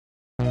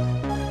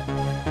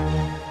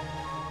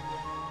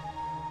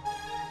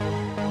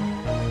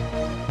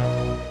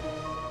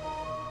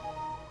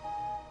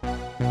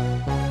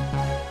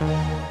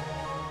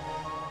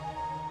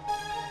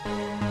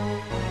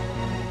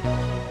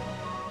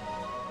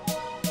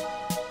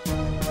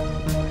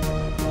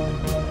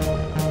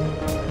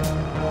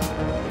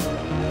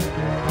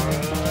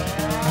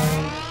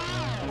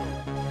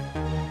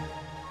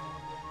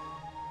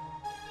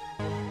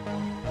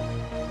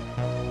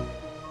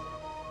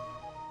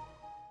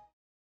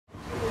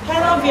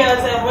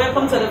viewers, and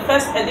welcome to the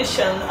first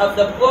edition of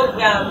the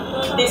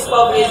program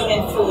Discoveries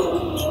in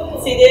Food.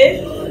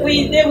 Today,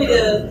 we are with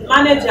the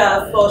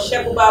manager for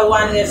Shekuba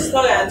Wan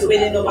Restaurant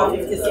within number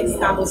 56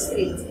 Campbell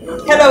Street.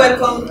 Hello,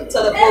 welcome to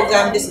the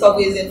program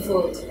Discoveries in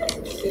Food.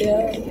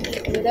 Yeah,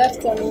 good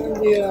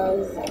afternoon,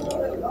 viewers.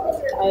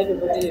 Hi,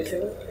 everybody.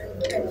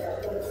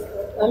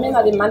 I'm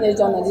the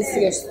manager of this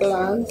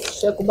restaurant,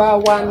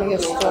 Shekuba Wan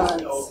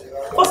Restaurant.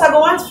 First, I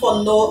want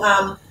to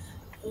know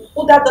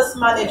who that this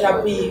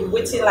manager be,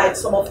 waiting like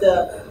some of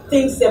the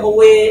things the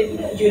way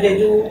you they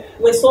do.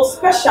 We're so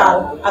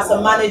special as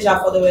a manager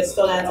for the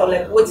restaurant, or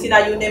like waiting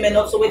at your name and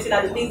also waiting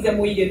at the things the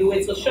way you do.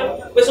 We're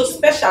so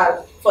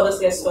special for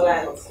this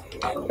restaurant.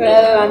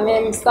 Well, my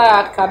name is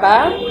Sarah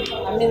Kaba.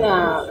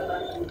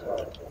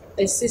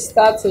 A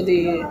sister to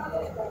the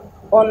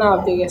owner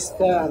of the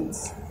restaurant.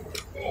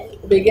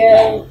 We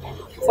get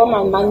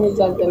former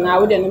managers then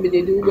now they know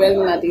they do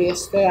well at the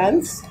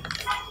restaurant.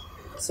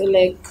 So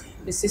like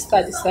the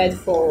sister decided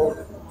for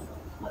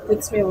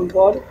put me on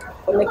board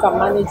to make a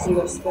manage the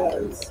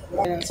restaurant.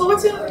 So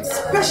what's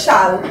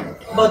special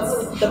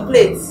but the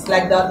plates,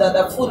 like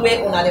the food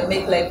way on they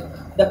make like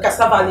the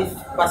cassava leaf,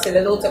 but they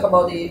don't talk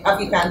about the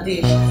African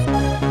dish.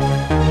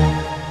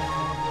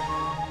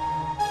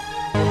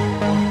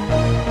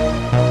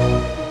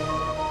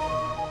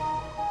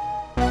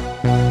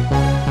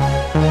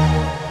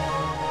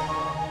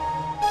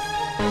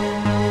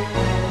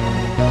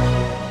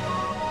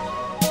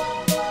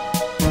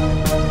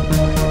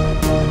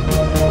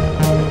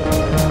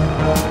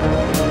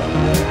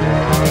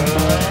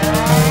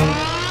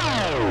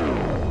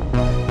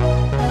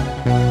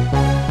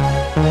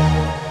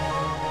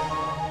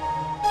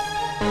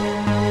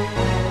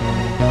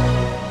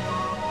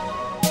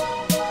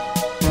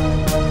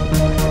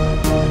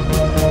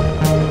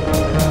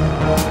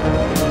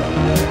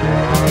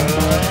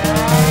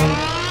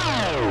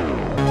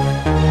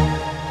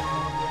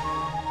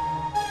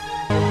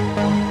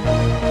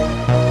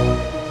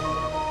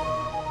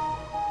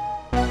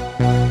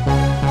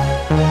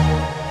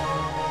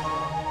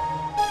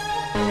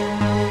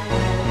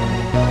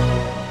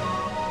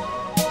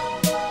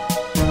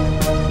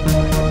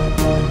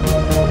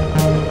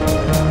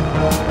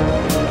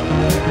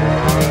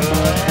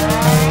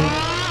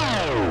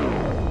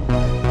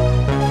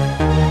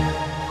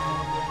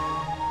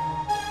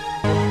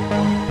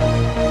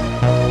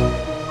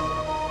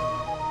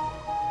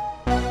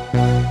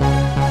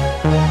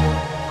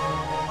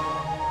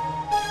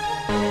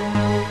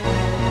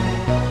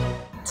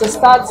 To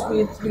start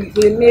with,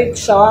 we make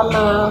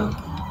shawarma,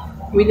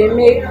 we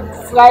make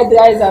fried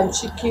rice and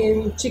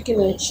chicken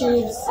and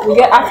chips. We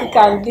get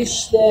African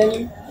dish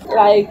then,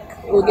 like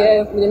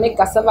we make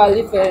cassava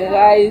leaf and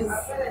rice,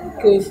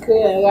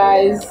 curry and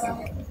rice.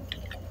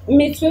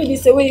 Meat wey be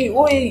say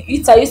wey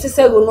eat I used to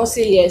say go not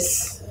say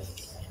yes.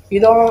 You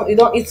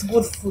don't eat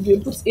good food. We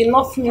put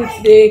enough meat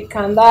there,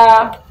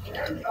 kanda.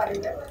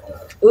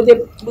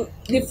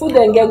 The food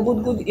then get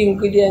good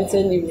ingredients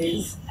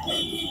anyways.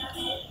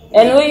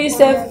 And when you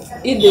say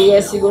eat the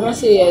yes, you gonna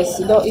say yes.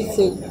 You don't eat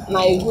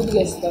a good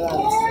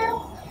restaurant.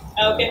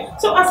 Okay.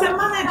 So as a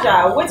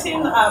manager, what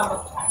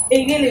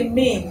it really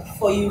mean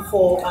for you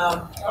for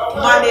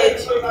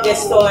manage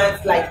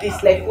restaurants like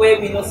this, like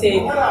where we know say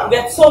we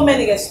get so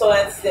many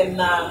restaurants in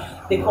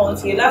the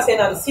country. Let's say in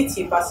the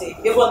city, per se,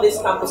 even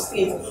this Campbell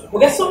Street, we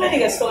get so many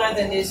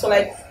restaurants in there. So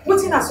like, what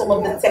are some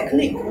of the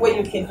technique where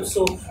you can do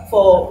so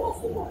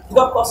for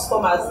your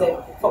customers then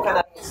for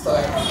Canada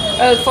restaurants?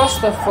 Well,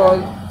 first of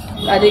all,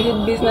 I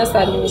did business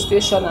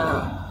administration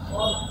at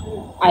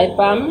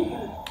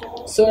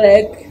IPAM. So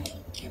like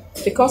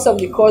because of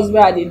the course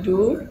where they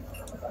do,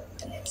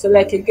 so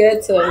like you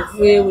get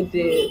way with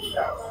the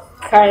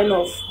kind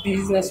of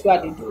business where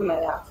they do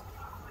now.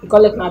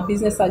 Because like my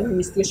business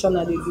administration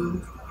that they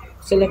do.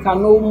 So like I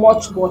know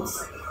much but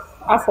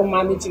how to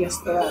manage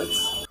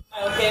restaurants.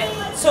 Okay.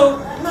 So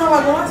now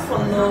I want to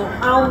know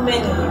how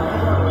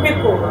many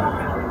people,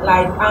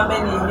 like how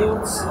many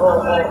youths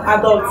or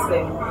adults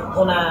then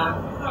on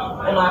our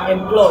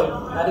employed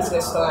at this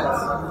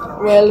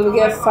restaurant? Well, we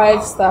get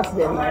 5 staff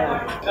there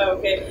now.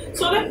 Okay.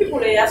 So then people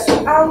they ask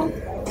you how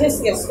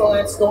this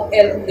restaurants don't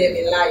help them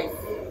in life.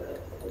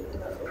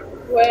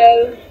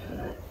 Well,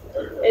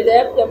 it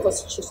help them for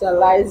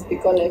socialize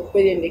because like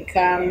when they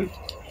come,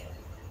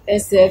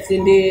 except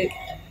in the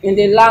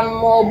learn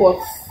more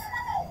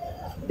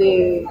but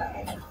the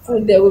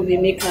food they will be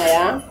making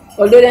now.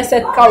 Although they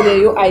said cow they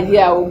your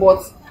idea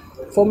but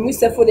for me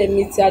say for the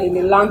meat they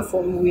learn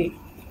from me.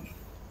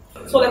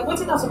 So like what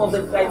are some of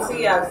the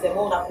criteria they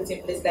want to put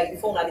in place like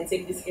before they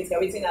take this case,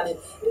 everything and the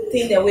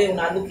thing the way we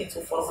are looking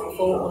to first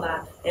before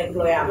we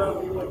employer?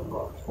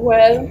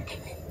 Well,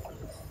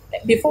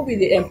 before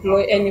we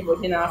employ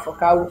anybody in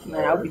Africa,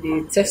 now we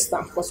dey test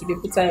them because we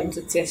put time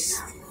to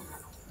test.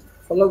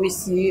 Follow we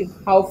see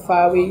how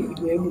far we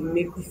will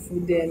make the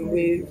food then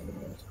we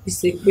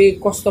say we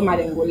customer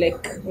then go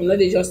like. We know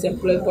they just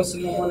employ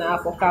person no more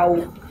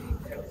Africa.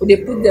 They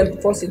put them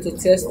first into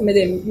test, make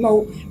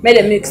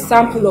them make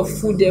sample of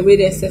food the way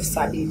they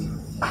self-studied.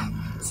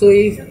 So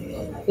if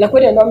Like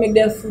when they don't make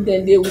them food,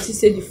 then they will see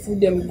say the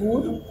food them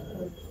good.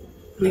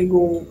 We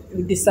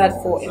decide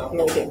for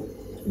employ them.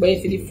 But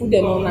if the food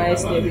them not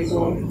nice, then we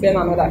go find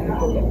another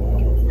people them.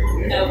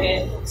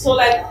 Okay. So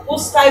like,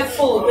 what type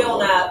food we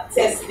wanna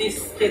test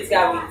this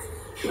caterer with?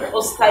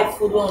 What type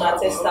food we wanna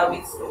test her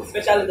with?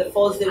 Especially the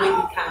first day we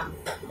can.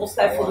 What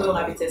type food we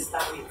wanna be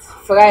tested with?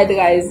 Fried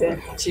rice and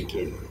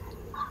chicken.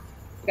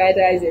 Fried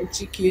rice and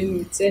chicken.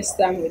 We test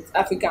them with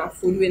African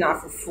food. We na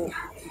fufu.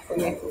 We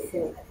make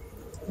fufu.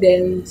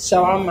 Then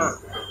shawarma.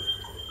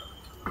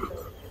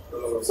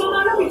 So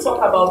now let me talk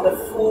about the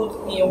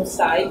food meal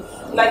side.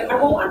 Like I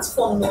want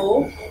to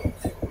know,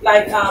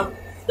 like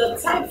the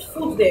type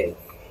food them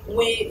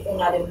we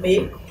they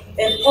make,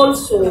 and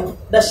also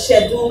the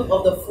schedule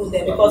of the food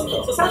them, because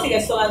society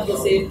restaurant will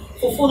say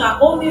fufu na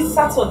only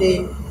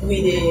Saturday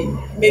we dey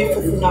make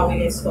fufu na we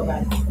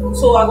restaurant.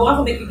 So I go want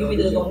to make you give me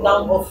the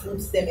rundown of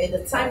foods them and the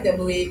time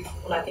them we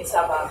can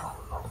serve.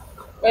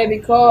 Well,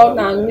 because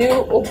now new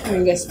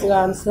opening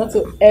restaurants, not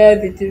to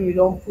everything we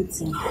don't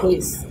put in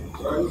place.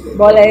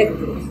 But like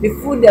the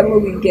food that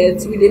we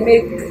get, we dey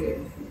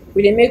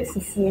make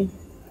fufu.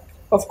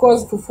 Of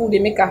course, fufu they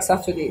make on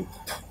Saturday.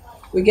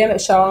 We get a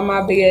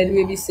shawarma bread,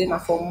 we be saying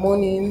for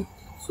morning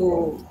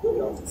to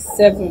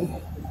 7.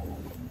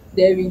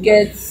 Then we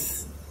get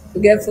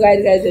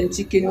fried rice and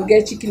chicken. We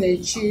get chicken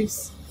and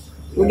chips.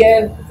 We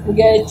get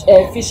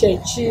fish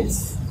and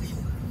chips.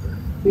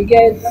 We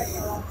get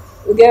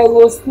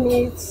roast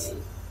meat.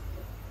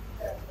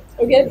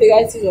 We get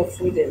varieties of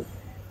food then.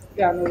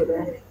 We are not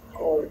gonna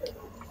call it.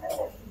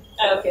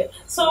 Okay,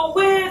 so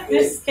where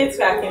this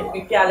caterer can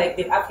prepare like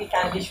the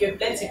African dish, where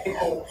plenty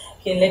people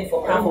can learn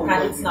for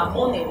can eat in the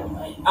morning.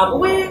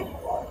 Where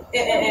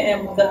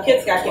the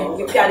caterer can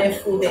prepare their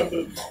food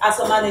and as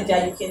a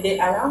manager you can there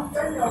around?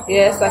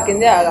 Yes, I can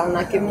there around.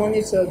 I can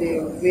monitor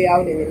the way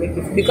how they make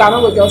it because I'm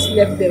not gonna just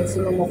left them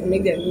so no more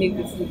make them make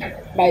the food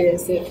by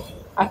themselves.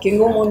 I can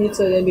go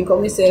monitor them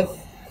because myself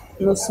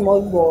no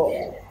small but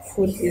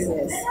food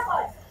business.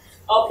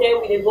 Okay,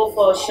 we dey go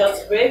for a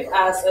short break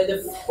as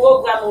the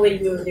program wey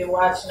you dey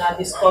watch now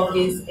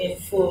Discoveries in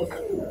Food.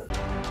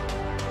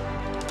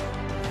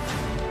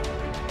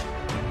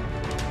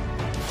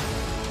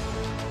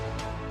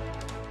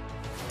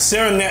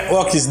 Sierra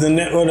Network is the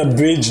network that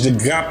bridges the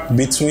gap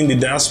between the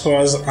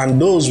diasporas and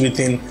those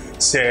within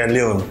Sierra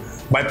Leone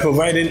by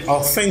providing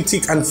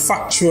authentic and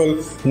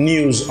factual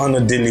news on a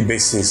daily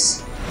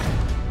basis.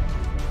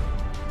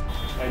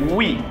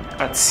 We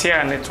at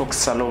Sierra Network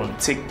Salon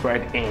take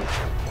pride in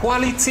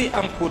quality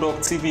and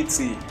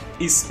productivity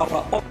is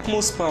our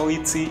utmost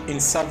priority in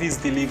service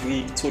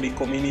delivery to the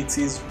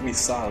communities we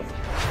serve.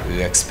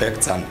 We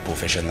expect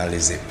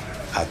professionalism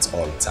at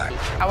all times.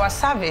 Our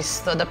service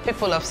to the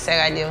people of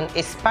Sierra Leone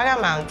is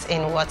paramount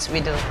in what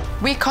we do.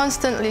 We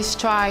constantly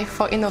strive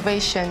for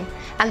innovation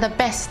and the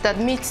best that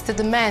meets the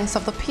demands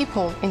of the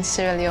people in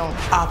Sierra Leone.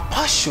 Our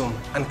passion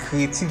and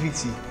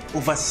creativity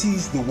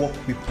oversees the work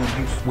we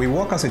produce. We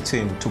work as a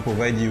team to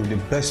provide you the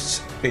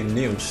best in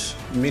news,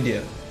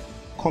 media,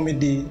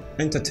 comedy,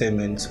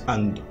 entertainment,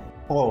 and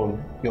all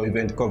your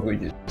event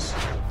coverages.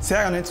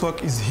 Sierra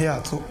Network is here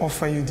to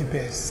offer you the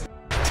best.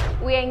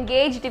 We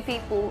engage the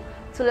people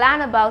to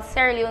learn about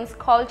Sierra Leone's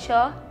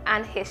culture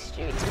and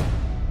history.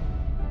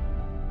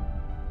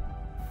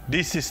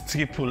 This is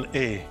Triple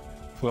A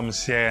from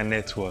Sierra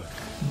Network.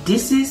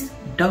 This is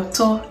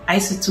Dr.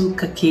 Isatu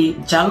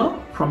Jallo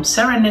from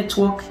Sierra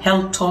Network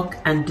Health Talk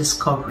and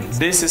Discoveries.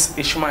 This is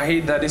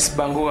Ishmael Dadis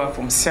Bangura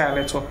from Sierra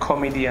Network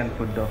Comedy and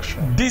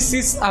Production. This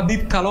is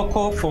Abib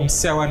Kaloko from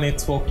Sierra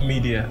Network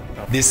Media.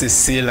 This is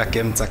Sila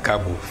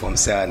Kemtakabu from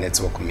Sierra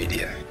Network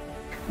Media.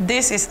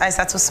 This is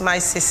Isatu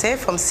Smile Sesay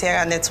from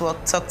Sierra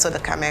Network Talk to the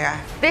Camera.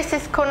 This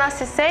is Kona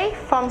Sesay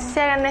from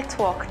Sierra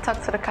Network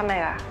Talk to the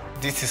Camera.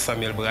 This is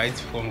Samuel Bright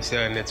from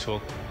Sierra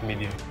Network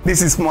Media.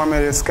 This is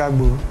Mohamed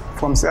Eskagbo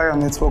from Sierra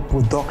Network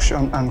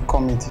Production and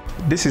Comedy.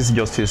 This is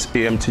Justice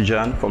A.M.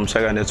 Tijan from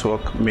Sierra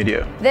Network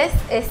Media. This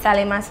is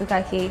Salima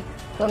Sukaki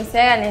from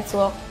Sierra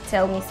Network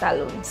Tell Me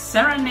Salon.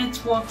 Sierra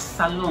Network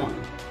Salon,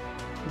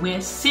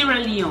 where Sierra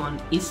Leone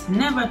is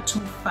never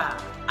too far,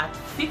 at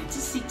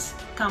 56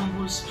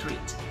 Campbell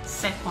Street,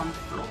 2nd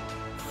floor,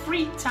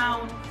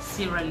 Freetown,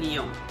 Sierra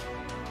Leone.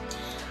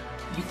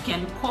 You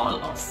can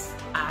call us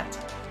at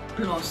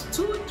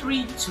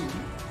 +232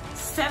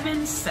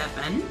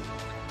 77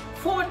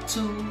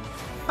 42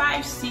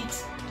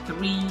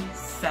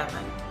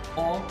 5637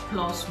 or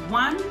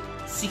 +1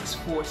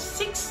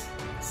 646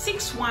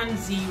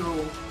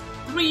 610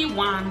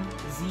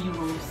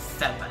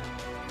 3107,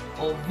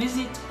 or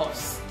visit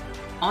us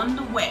on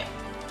the web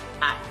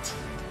at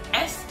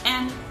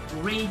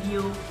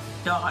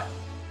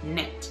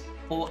snradio.net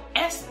or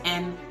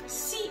sncfny.org.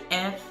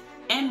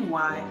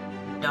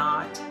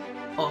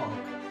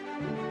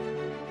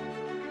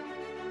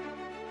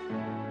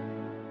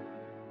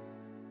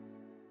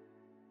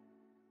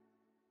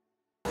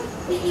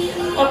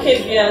 Okay,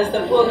 viewers, the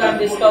program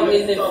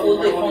Discoveries in Food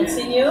will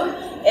continue,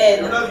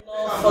 and don't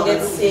forget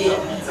to say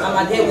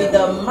I'm here with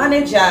the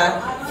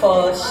manager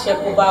for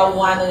Shekuba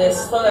Wan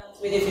Restaurant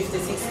with the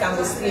 56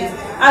 Campbell Street.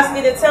 As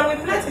they tell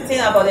me plenty thing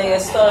about the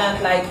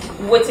restaurant, like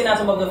waiting at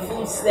some of the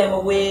foods them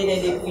away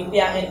that they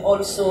prepare, and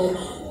also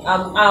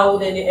how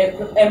they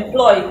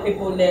employ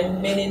people them,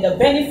 meaning the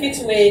benefits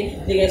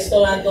way the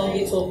restaurant don't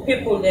get to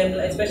people them,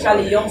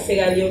 especially young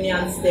Sierra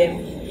Leoneans them.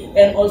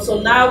 And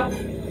also now,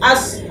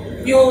 as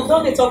you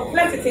don't talk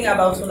plenty thing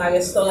about a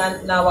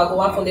restaurant now, I go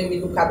on for them we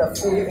look at the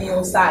food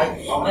inside.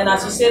 And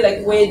as you say,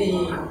 like where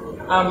the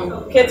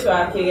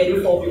caterer can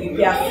ready for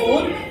prepare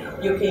food,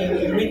 you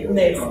can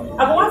witness.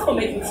 I want to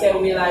make it tell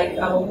me like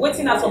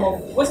waiting at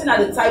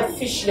the type of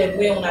fish that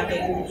we on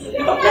can do.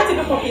 Because plenty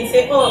people can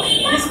say, oh,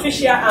 this fish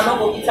here I not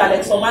go eat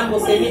like some man go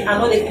say me I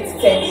know they eat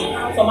tenny.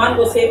 Some man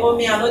go say, oh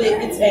me I know they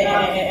eat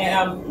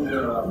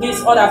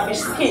this other fish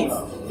skins.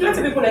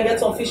 Plenty people they get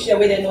some fish here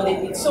where they know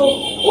they eat. So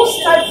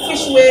whose type of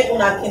fish way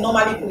una can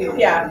normally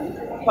prepare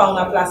for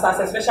una plazas,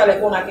 especially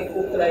if una can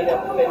cook like the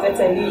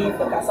potato leaf,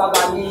 the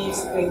cassava leaf,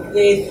 spring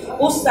grain.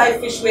 Whose type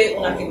of fish way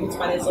una can put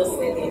manage sauce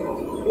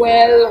in?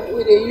 Well,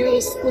 we dey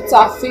use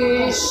kuta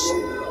fish,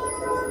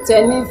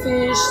 tenny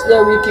fish,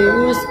 then we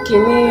can use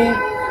kini.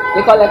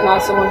 They call it now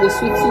some of the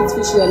sweet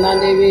fish and then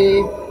we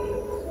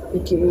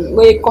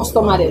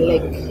customer they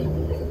like.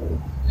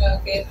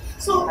 Okay.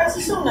 So as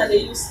you saw now they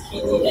use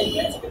kini, and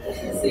yet people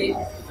can say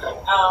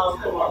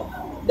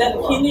that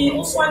kini,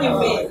 which one you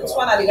made? Which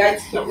one are the right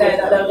kini?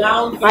 The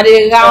round?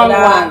 The round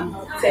one.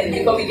 Tenny.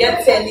 Because we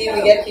get tenny,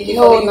 we get kini.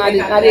 No, not the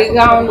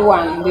round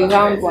one. The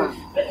round one.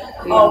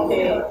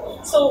 Okay.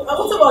 So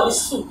what about the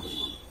soup?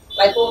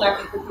 Like I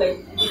can cook like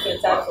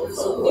different types of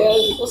soup.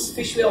 What's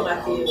fish way on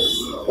a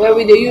use? Well,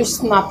 we use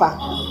snapper.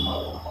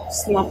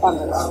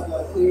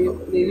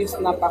 They use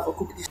snapper for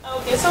cooking.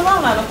 Okay, so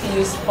why not can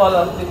use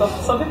pollock?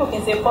 Because some people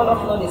can say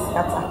pollock no they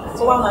scatter.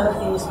 So why not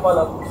can use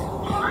pollock?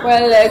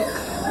 Well, like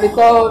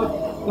because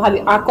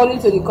according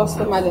to the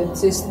customer them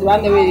taste, the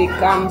one way they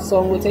come,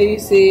 some will tell you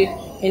say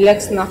he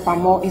likes snapper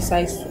more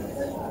inside.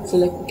 So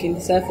like we can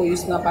decide for you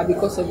snapper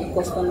because of the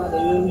customer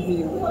that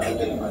you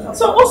will.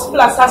 So most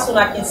plazas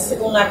una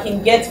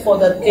can get for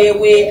the day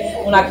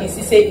where una can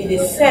see they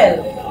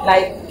sell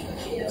like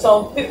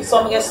some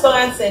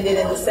restaurants and they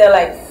sell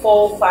like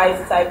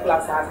 4-5 type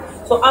plazas.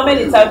 So how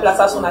many type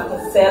plazas una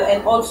can sell,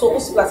 and also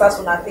which plazas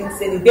una think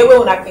say the day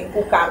where una can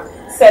cook and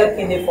sell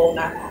kini for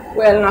una?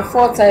 Well, na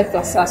 4 type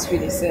plazas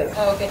we sell.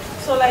 Okay,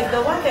 so like the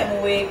one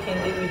them way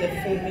can deal with the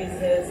food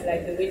business,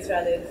 like the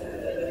waiters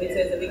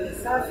we can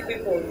serve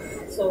people.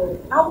 So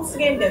I would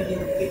train them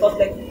because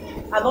like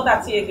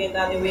another thing again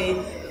that the way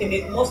they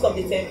make most of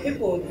the time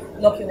people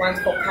knocking want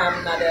for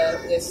come at the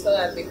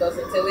restaurant because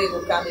it's a way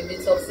you come and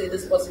meet up say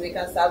this person we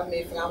can serve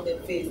me from the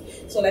face.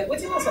 So like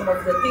what you know some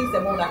of the things the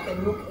owner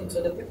can look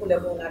into, the people the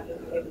owner can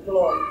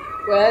employ.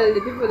 Well,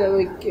 the people that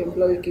we can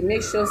employ, we can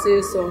make sure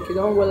say some you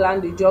don't go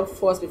land the job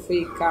first before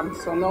you come.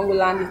 So don't go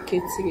land the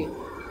catering.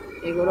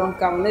 You go don't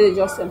come. They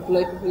just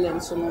employ people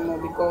and so no more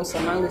because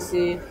some man will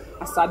say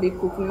Asabi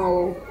cook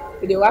no.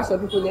 We dey watch for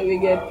people that we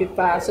get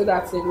paper so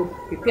that they will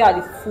prepare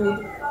the food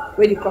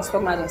where the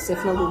customer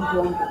themselves not go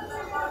hungry.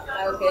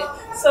 Okay.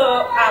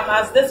 So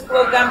as this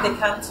program they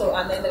come to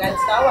and then right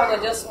now I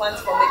just want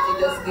to make you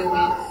just give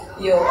me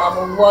your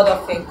word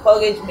of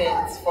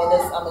encouragement for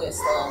this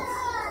restaurant.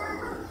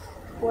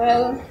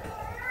 Well,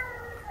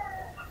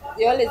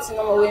 the only thing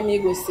way me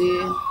go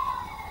say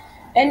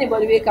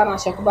anybody will come at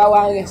Shekuba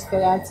Wan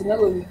Restaurant, it's not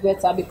going to be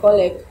better because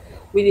like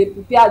we dey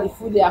prepare the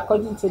food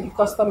according to the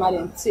customer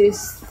and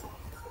taste.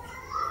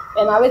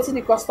 And waiting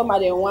the customer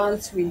they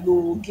want, we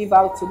go give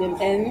out to them,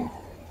 and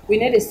we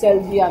need to sell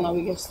here in our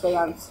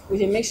restaurant. We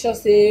can make sure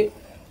say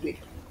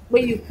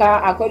where you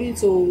can according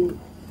to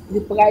the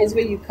price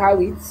where you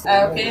carry it.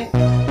 Okay.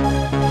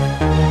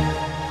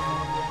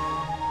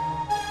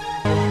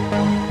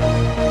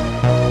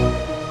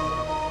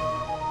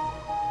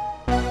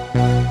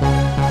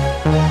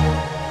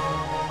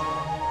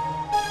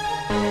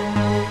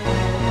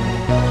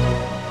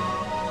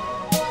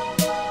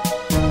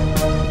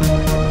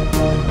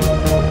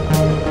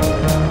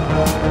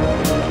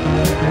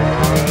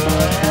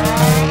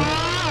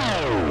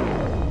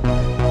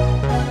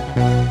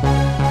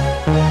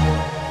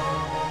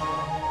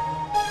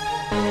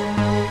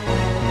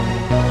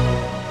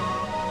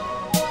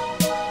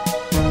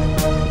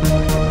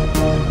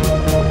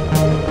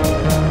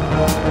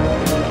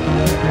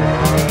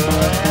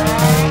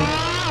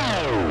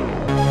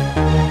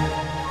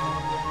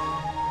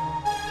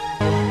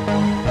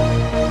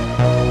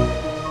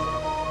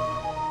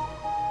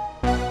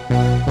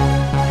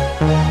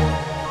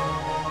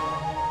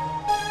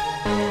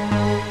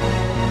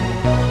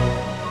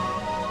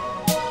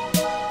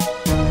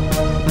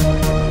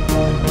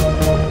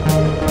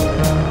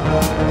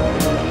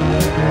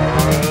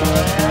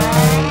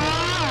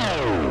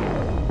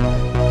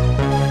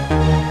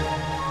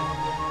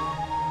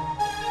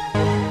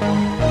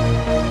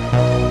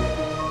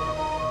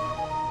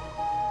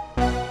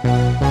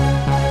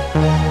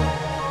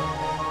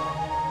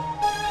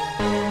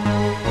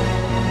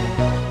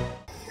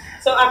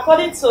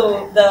 according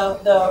to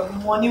the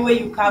money where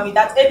you come with,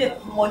 that any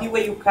money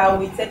where you come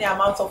with, any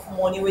amount of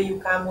money where you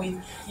come with,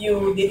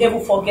 you be able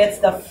to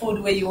forget the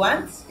food where you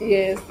want?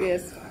 Yes.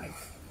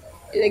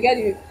 You get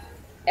you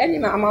any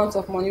amount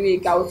of money where you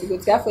go to go.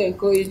 Therefore,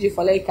 encourage you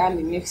for like come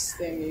the next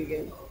time you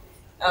get.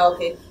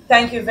 Okay,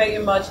 thank you very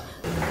much.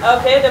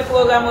 Okay, the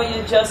program where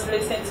you just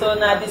listened to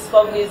now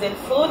Discoveries in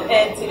Food,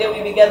 and today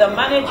we will get the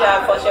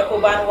manager for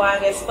Shekuba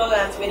Wan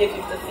Restaurant, where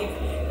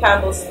 56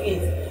 Campbell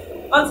Street.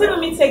 Until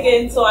we meet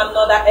again to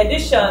another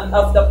edition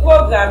of the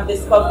program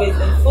Discoveries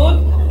in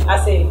Food,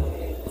 I say,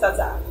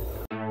 ta-ta.